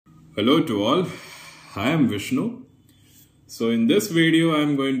Hello to all, I am Vishnu. So in this video I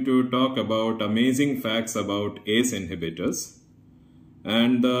am going to talk about amazing facts about ACE inhibitors.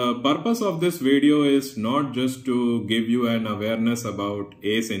 And the purpose of this video is not just to give you an awareness about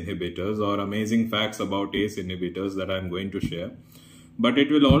ACE inhibitors or amazing facts about ACE inhibitors that I am going to share, but it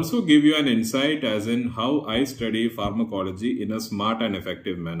will also give you an insight as in how I study pharmacology in a smart and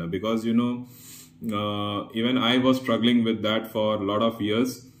effective manner, because even I was struggling with that for a lot of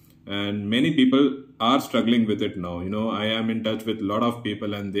years. And many people are struggling with it now. I am in touch with a lot of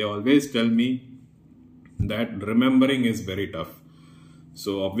people and they always tell me that remembering is very tough.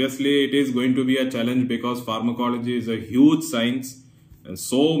 So obviously it is going to be a challenge because pharmacology is a huge science and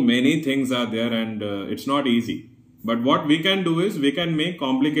so many things are there and it's not easy. But what we can do is we can make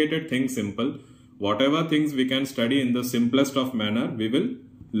complicated things simple. Whatever things we can study in the simplest of manner, we will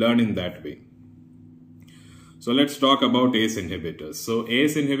learn in that way. So let's talk about ACE inhibitors. So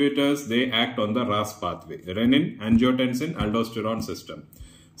ACE inhibitors, they act on the RAS pathway, renin, angiotensin, aldosterone system.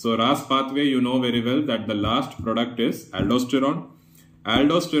 So RAS pathway, you know very well that the last product is aldosterone.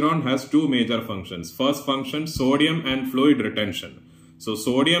 Aldosterone has two major functions. First function, sodium and fluid retention. So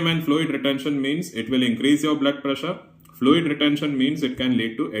sodium and fluid retention means it will increase your blood pressure. Fluid retention means it can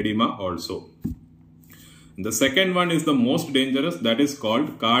lead to edema also. The second one is the most dangerous, that is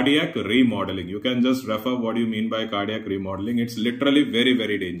called cardiac remodeling. You can just refer what you mean by cardiac remodeling. It's literally very,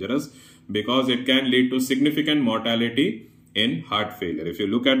 very dangerous because it can lead to significant mortality in heart failure. If you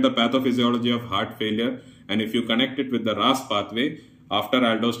look at the pathophysiology of heart failure and if you connect it with the RAS pathway, after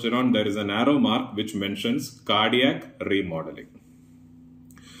aldosterone, there is an arrow mark which mentions cardiac remodeling.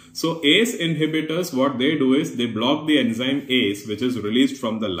 So ACE inhibitors, what they do is they block the enzyme ACE, which is released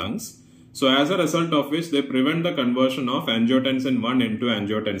from the lungs. So as a result of which they prevent the conversion of angiotensin 1 into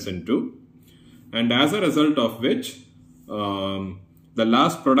angiotensin 2, and as a result of which the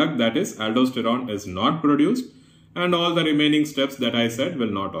last product, that is aldosterone, is not produced and all the remaining steps that I said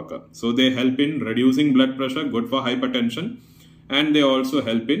will not occur. So they help in reducing blood pressure, good for hypertension, and they also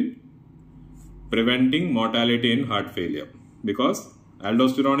help in preventing mortality in heart failure, because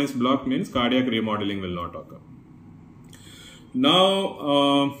aldosterone is blocked means cardiac remodeling will not occur.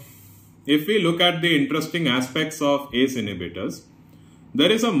 Now if we look at the interesting aspects of ACE inhibitors,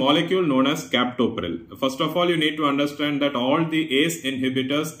 there is a molecule known as captopril. First of all, you need to understand that all the ACE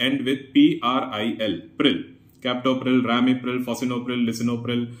inhibitors end with PRIL, pril. Captopril, ramipril, fosinopril,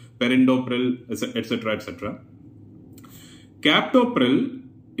 lisinopril, perindopril, etc. etc. Captopril,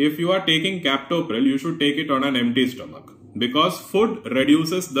 if you are taking captopril, you should take it on an empty stomach because food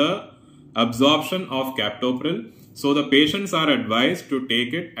reduces the absorption of captopril. So the patients are advised to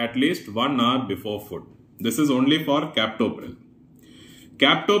take it at least 1 hour before food. This is only for captopril.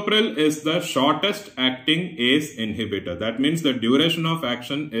 Captopril is the shortest acting ACE inhibitor. That means the duration of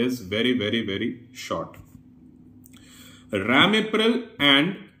action is very, very, very short. Ramipril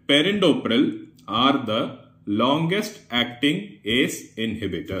and perindopril are the longest acting ACE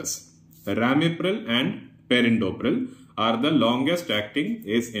inhibitors. Ramipril and perindopril are the longest acting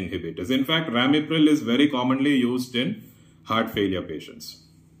ACE inhibitors. In fact, ramipril is very commonly used in heart failure patients.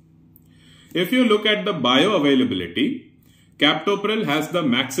 If you look at the bioavailability, captopril has the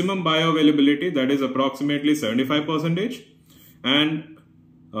maximum bioavailability, that is approximately 75%, and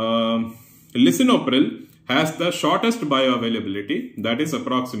lisinopril has the shortest bioavailability, that is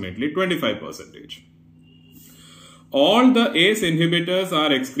approximately 25%. All the ACE inhibitors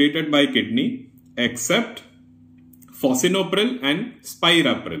are excreted by kidney except fosinopril and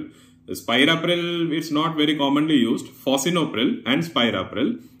spirapril. The spirapril is not very commonly used. Fosinopril and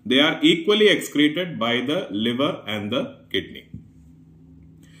spirapril, they are equally excreted by the liver and the kidney.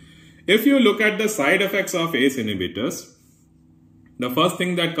 If you look at the side effects of ACE inhibitors, the first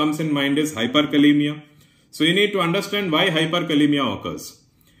thing that comes in mind is hyperkalemia. So you need to understand why hyperkalemia occurs.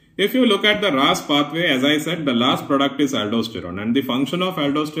 If you look at the RAS pathway, as I said, the last product is aldosterone, and the function of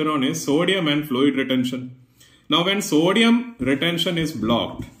aldosterone is sodium and fluid retention. Now when sodium retention is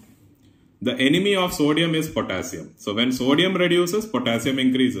blocked, the enemy of sodium is potassium. So when sodium reduces, potassium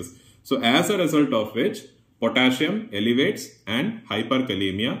increases. So as a result of which, potassium elevates and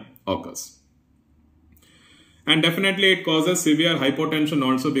hyperkalemia occurs. And definitely it causes severe hypotension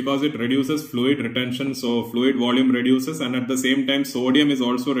also because it reduces fluid retention. So fluid volume reduces and at the same time sodium is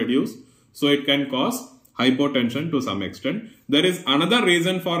also reduced. So it can cause hypotension to some extent. There is another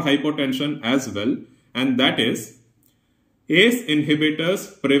reason for hypotension as well, and that is ACE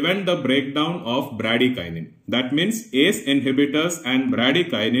inhibitors prevent the breakdown of bradykinin. That means ACE inhibitors and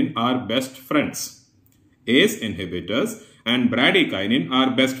bradykinin are best friends. ACE inhibitors and bradykinin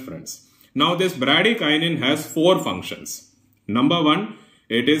are best friends. Now this bradykinin has 4 functions. Number 1,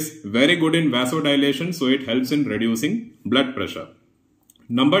 it is very good in vasodilation, so it helps in reducing blood pressure.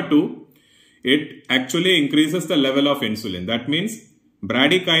 Number 2, it actually increases the level of insulin. That means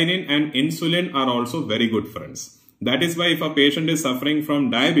bradykinin and insulin are also very good friends. That is why if a patient is suffering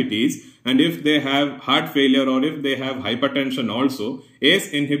from diabetes and if they have heart failure or if they have hypertension also, ACE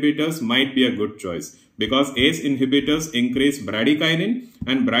inhibitors might be a good choice, because ACE inhibitors increase bradykinin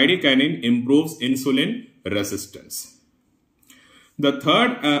and bradykinin improves insulin resistance. The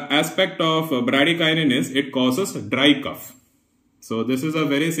third aspect of bradykinin is it causes dry cough. So this is a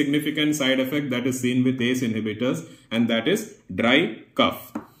very significant side effect that is seen with ACE inhibitors, and that is dry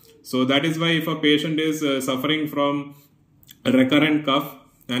cough. So that is why if a patient is suffering from a recurrent cough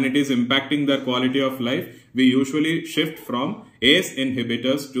and it is impacting their quality of life, we usually shift from ACE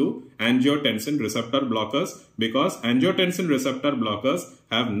inhibitors to angiotensin receptor blockers, because angiotensin receptor blockers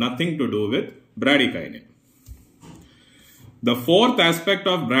have nothing to do with bradykinin. The fourth aspect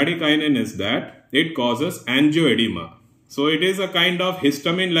of bradykinin is that it causes angioedema. So it is a kind of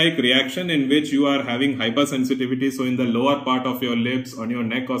histamine-like reaction in which you are having hypersensitivity. So in the lower part of your lips, on your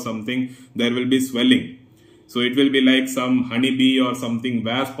neck or something, there will be swelling. So it will be like some honeybee or something,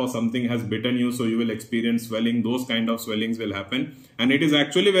 wasp or something has bitten you. So you will experience swelling. Those kind of swellings will happen. And it is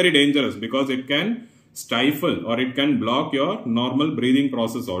actually very dangerous because it can stifle or it can block your normal breathing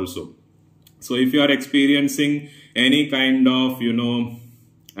process also. So if you are experiencing any kind of,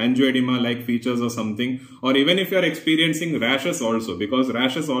 angioedema like features or something, or even if you are experiencing rashes also, because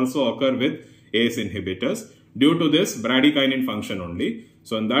rashes also occur with ACE inhibitors due to this bradykinin function only.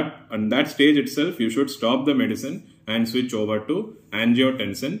 So on that stage itself, you should stop the medicine and switch over to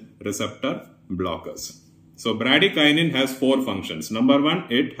angiotensin receptor blockers. So bradykinin has 4 functions. Number 1,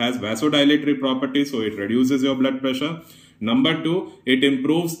 it has vasodilatory properties, so it reduces your blood pressure. Number 2, it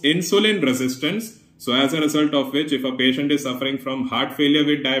improves insulin resistance. So as a result of which, if a patient is suffering from heart failure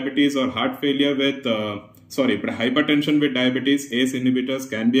with diabetes or heart failure with, hypertension with diabetes, ACE inhibitors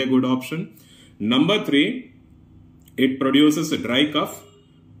can be a good option. Number 3, it produces a dry cough.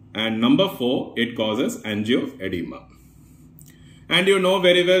 And number 4, it causes angioedema. And you know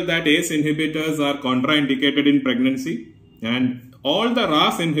very well that ACE inhibitors are contraindicated in pregnancy, and all the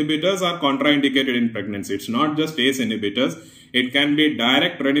RAS inhibitors are contraindicated in pregnancy. It's not just ACE inhibitors. It can be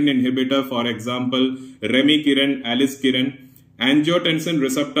direct renin inhibitor, for example, remikirin, aliskiren, angiotensin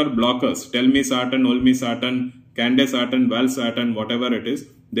receptor blockers, telmisartan, olmesartan, candesartan, valsartan, whatever it is.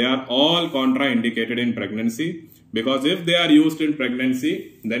 They are all contraindicated in pregnancy, because if they are used in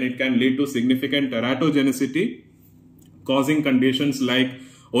pregnancy, then it can lead to significant teratogenicity, causing conditions like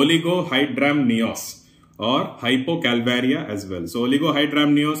oligohydramnios or hypocalvaria as well. So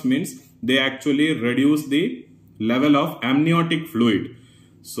oligohydramnios means they actually reduce the level of amniotic fluid.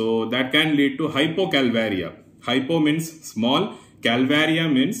 So that can lead to hypocalvaria. Hypo means small, calvaria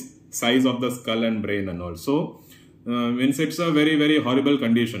means size of the skull and brain, and also means it's a very, very horrible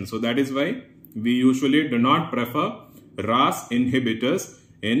condition. So that is why we usually do not prefer RAS inhibitors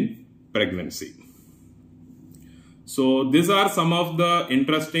in pregnancy. So these are some of the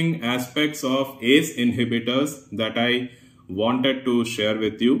interesting aspects of ACE inhibitors that I wanted to share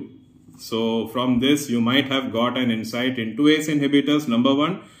with you. So from this you might have got an insight into ACE inhibitors, number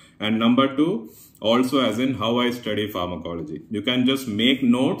 1, and number 2 also as in how I study pharmacology. You can just make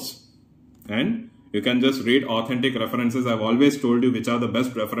notes and you can just read authentic references. I've always told you which are the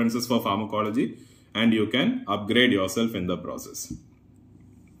best references for pharmacology, and you can upgrade yourself in the process.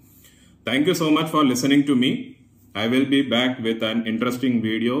 Thank you so much for listening to me. I will be back with an interesting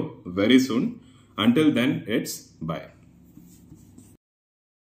video very soon. Until then, it's bye.